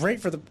mean, it's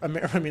great for the.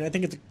 I mean, I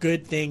think it's a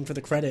good thing for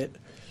the credit,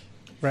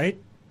 right?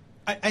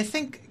 I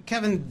think,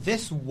 Kevin,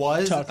 this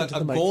was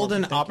a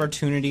golden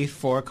opportunity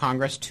for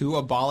Congress to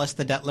abolish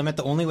the debt limit.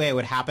 The only way it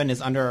would happen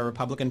is under a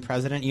Republican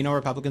president. You know,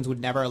 Republicans would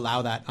never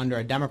allow that under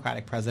a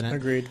Democratic president.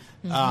 Agreed.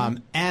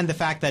 And the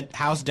fact that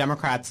House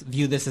Democrats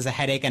view this as a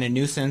headache and a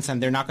nuisance,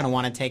 and they're not going to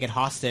want to take it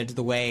hostage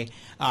the way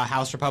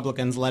House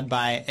Republicans led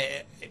by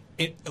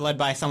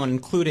someone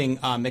including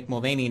Mick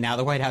Mulvaney, now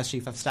the White House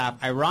Chief of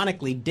Staff,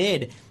 ironically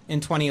did in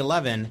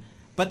 2011,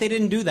 but they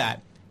didn't do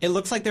that. It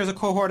looks like there's a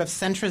cohort of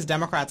centrist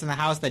Democrats in the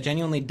House that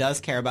genuinely does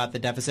care about the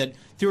deficit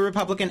through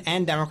Republican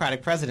and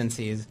Democratic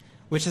presidencies,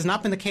 which has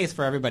not been the case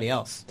for everybody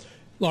else.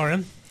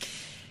 Lauren?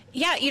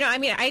 Yeah, I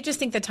mean, I just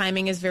think the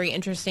timing is very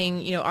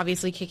interesting,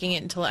 obviously kicking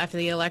it until after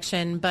the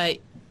election, but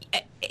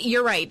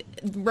you're right.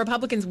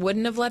 Republicans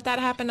wouldn't have let that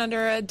happen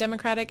under a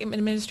Democratic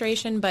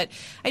administration, but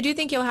I do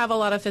think you'll have a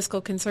lot of fiscal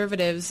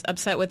conservatives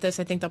upset with this.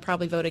 I think they'll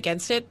probably vote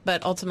against it,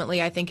 but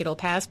ultimately I think it'll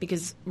pass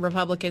because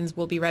Republicans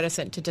will be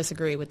reticent to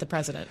disagree with the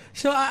president.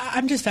 So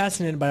I'm just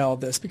fascinated by all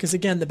this because,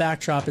 again, the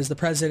backdrop is the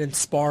president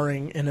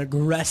sparring an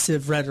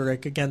aggressive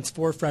rhetoric against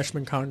 4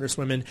 freshman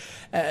congresswomen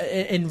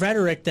in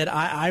rhetoric that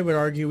I would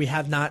argue we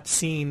have not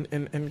seen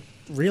and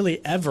really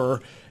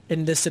ever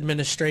in this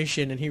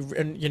administration. And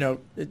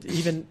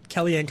even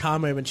Kellyanne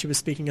Conway, when she was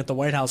speaking at the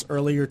White House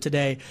earlier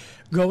today,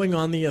 going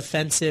on the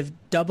offensive,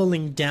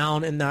 doubling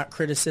down in that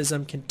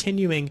criticism,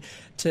 continuing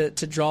to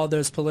draw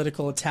those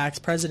political attacks.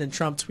 President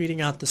Trump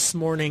tweeting out this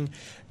morning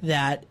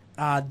that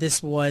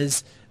this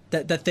was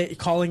that they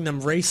calling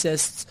them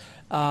racists.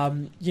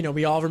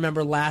 We all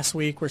remember last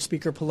week where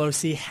Speaker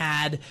Pelosi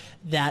had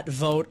that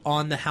vote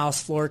on the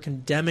House floor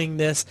condemning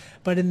this.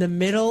 But in the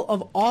middle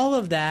of all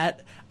of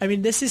that, I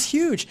mean, this is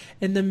huge.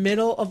 In the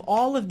middle of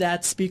all of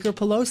that, Speaker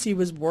Pelosi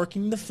was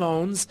working the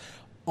phones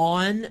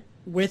virtually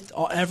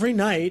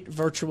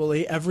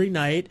every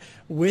night,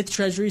 with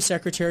Treasury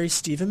Secretary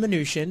Steven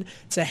Mnuchin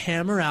to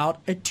hammer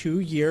out a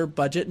 2-year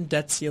budget and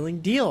debt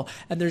ceiling deal.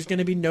 And there's going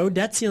to be no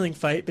debt ceiling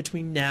fight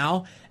between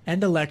now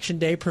and Election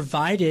Day,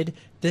 provided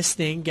this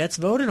thing gets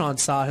voted on,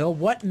 Sahil.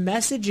 What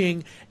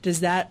messaging does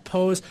that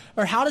pose,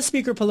 or how does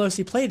Speaker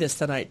Pelosi play this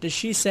tonight? Does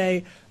she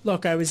say,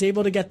 look, I was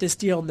able to get this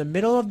deal in the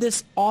middle of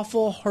this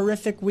awful,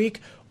 horrific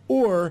week,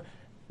 or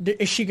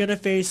is she going to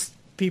face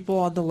people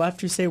on the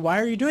left who say,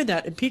 why are you doing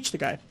that? Impeach the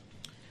guy.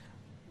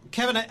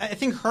 Kevin, I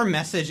think her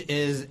message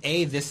is,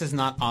 this is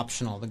not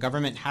optional. The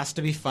government has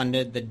to be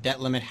funded. The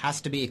debt limit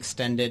has to be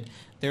extended.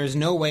 There is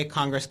no way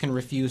Congress can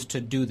refuse to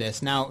do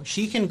this. Now,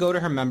 she can go to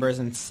her members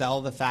and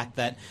sell the fact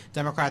that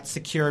Democrats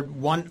secured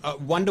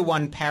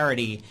one-to-one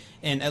parity,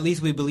 and at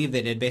least we believe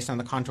they did based on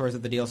the contours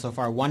of the deal so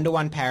far,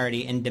 one-to-one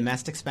parity in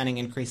domestic spending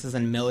increases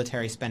and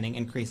military spending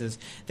increases.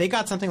 They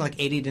got something like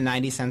 80 to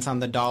 90 cents on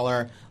the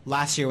dollar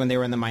last year when they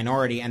were in the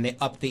minority, and they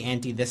upped the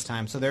ante this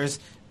time. So there's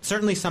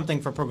certainly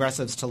something for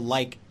progressives to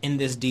like in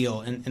this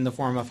deal in the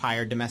form of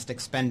higher domestic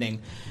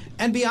spending.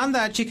 And beyond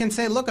that, she can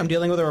say, look, I'm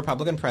dealing with a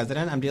Republican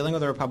president. I'm dealing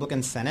with a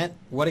Republican Senate.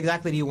 What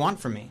exactly do you want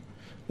from me?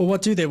 Well,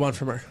 what do they want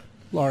from her,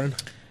 Lauren?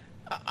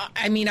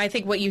 I mean, I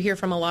think what you hear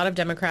from a lot of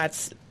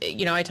Democrats,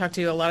 I talk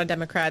to a lot of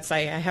Democrats. I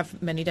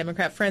have many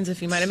Democrat friends,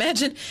 if you might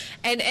imagine.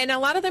 And a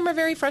lot of them are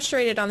very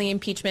frustrated on the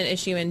impeachment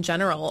issue in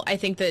general. I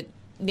think that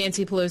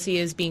Nancy Pelosi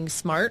is being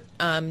smart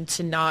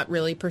to not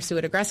really pursue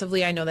it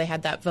aggressively. I know they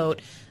had that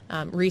vote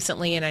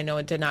recently, and I know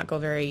it did not go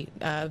very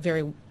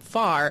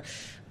far.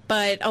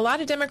 But a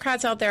lot of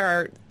Democrats out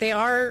there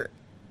are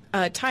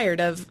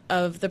tired of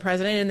the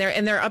president,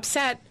 and they're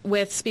upset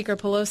with Speaker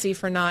Pelosi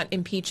for not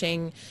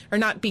impeaching or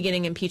not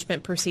beginning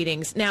impeachment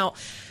proceedings. Now,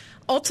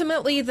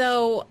 ultimately,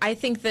 though, I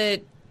think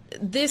that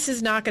this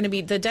is not going to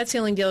be, the debt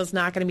ceiling deal is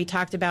not going to be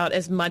talked about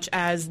as much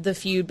as the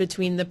feud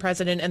between the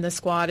president and the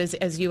squad,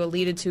 as you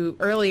alluded to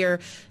earlier,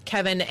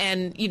 Kevin.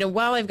 And,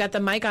 while I've got the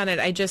mic on it,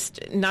 I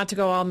just, not to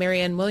go all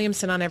Marianne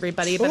Williamson on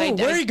everybody, but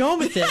where are you going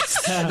with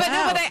this?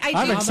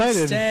 I'm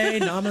excited.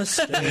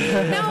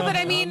 Namaste. No, but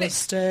I mean,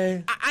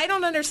 namaste. I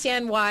don't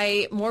understand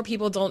why more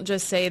people don't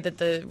just say that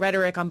the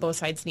rhetoric on both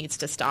sides needs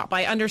to stop.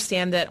 I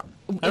understand that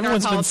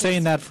everyone's been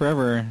saying that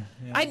forever.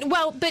 Yeah.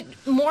 But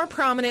more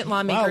prominent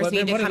lawmakers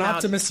need to come out. What an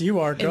optimist you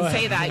are. And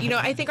say that.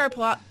 I think our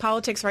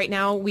politics right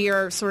now, we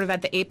are sort of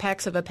at the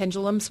apex of a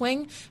pendulum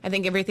swing. I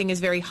think everything is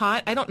very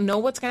hot. I don't know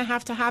what's going to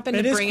have to happen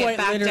to bring it back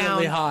down. It is quite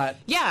literally hot.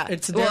 Yeah.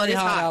 It's very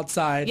hot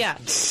outside. Yeah.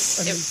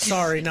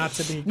 Sorry not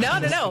to be.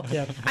 No.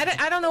 Yeah.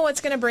 I don't know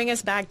what's going to bring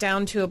us back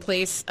down to a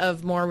place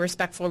of more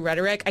respectful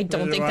rhetoric. I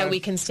don't think that we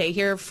can stay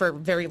here for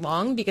very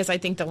long, because I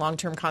think the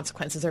long-term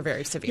consequences are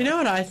very severe. You know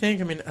what I think?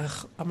 I mean,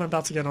 I'm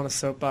about to get on a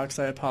soapbox.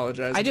 I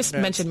apologize. I just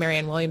mentioned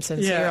Marianne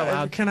Williamson, so you're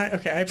allowed.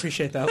 Okay, I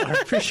appreciate that. I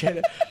appreciate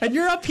it. And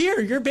you're up here.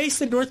 You're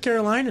based in North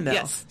Carolina now.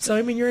 Yes. So,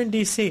 I mean, you're in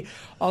D.C.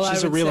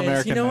 She's a real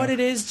American. You know what it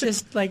is?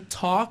 Just,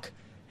 talk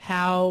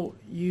how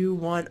you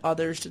want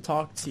others to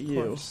talk to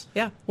you.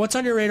 Yeah. What's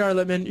on your radar,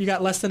 Lippman? You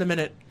got less than a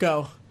minute.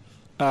 Go.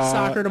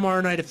 Soccer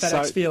tomorrow night at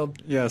FedEx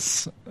Field.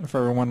 Yes,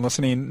 for everyone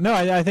listening. No,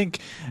 I think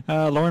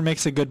Lauren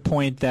makes a good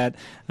point that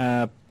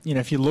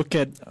if you look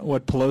at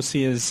what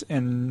Pelosi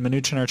and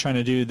Mnuchin are trying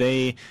to do,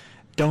 they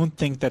don't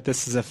think that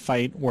this is a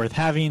fight worth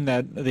having,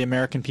 that the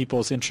American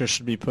people's interest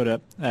should be put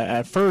up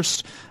at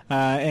first.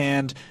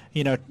 And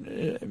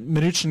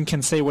Mnuchin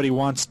can say what he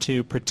wants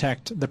to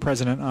protect the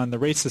president on the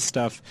racist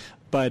stuff,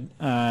 but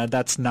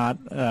that's not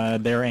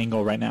their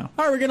angle right now.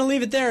 All right, we're going to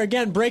leave it there.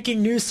 Again,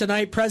 breaking news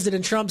tonight.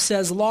 President Trump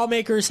says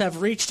lawmakers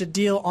have reached a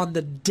deal on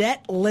the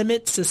debt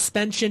limit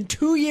suspension.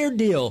 2-year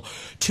deal.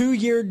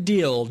 2-year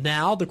deal.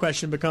 Now the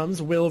question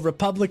becomes, will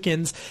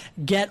Republicans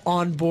get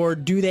on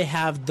board? Do they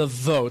have the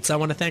votes? I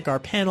want to thank our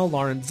panel,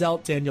 Lauren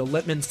Zelt, Daniel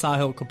Littman,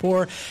 Sahil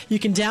Kapoor. You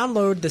can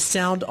download the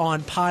Sound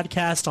On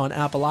podcast on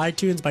Apple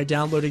iTunes by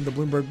downloading the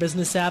Bloomberg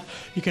Business app.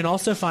 You can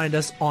also find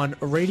us on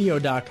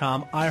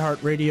radio.com,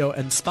 iHeartRadio,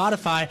 and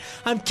Spotify.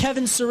 I'm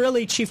Kevin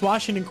Cirilli, Chief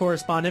Washington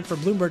Correspondent for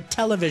Bloomberg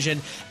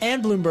Television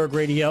and Bloomberg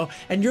Radio,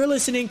 and you're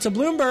listening to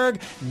Bloomberg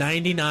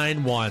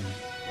 99.1.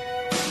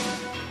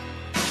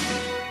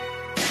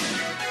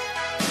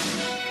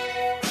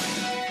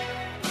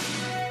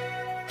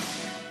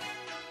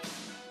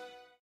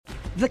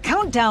 The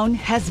countdown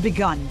has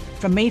begun.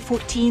 From May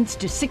 14th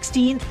to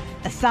 16th,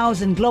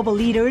 1,000 global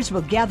leaders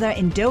will gather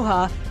in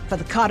Doha for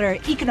the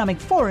Qatar Economic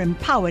Forum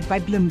powered by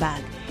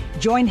Bloomberg.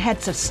 Join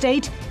heads of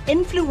state,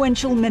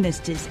 influential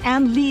ministers,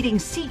 and leading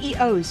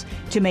CEOs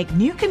to make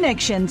new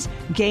connections,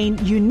 gain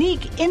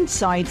unique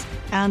insights,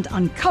 and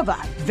uncover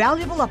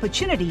valuable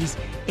opportunities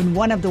in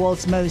one of the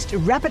world's most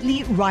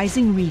rapidly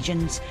rising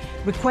regions.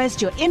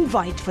 Request your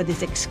invite for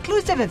this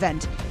exclusive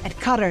event at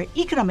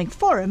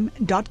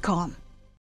QatarEconomicForum.com.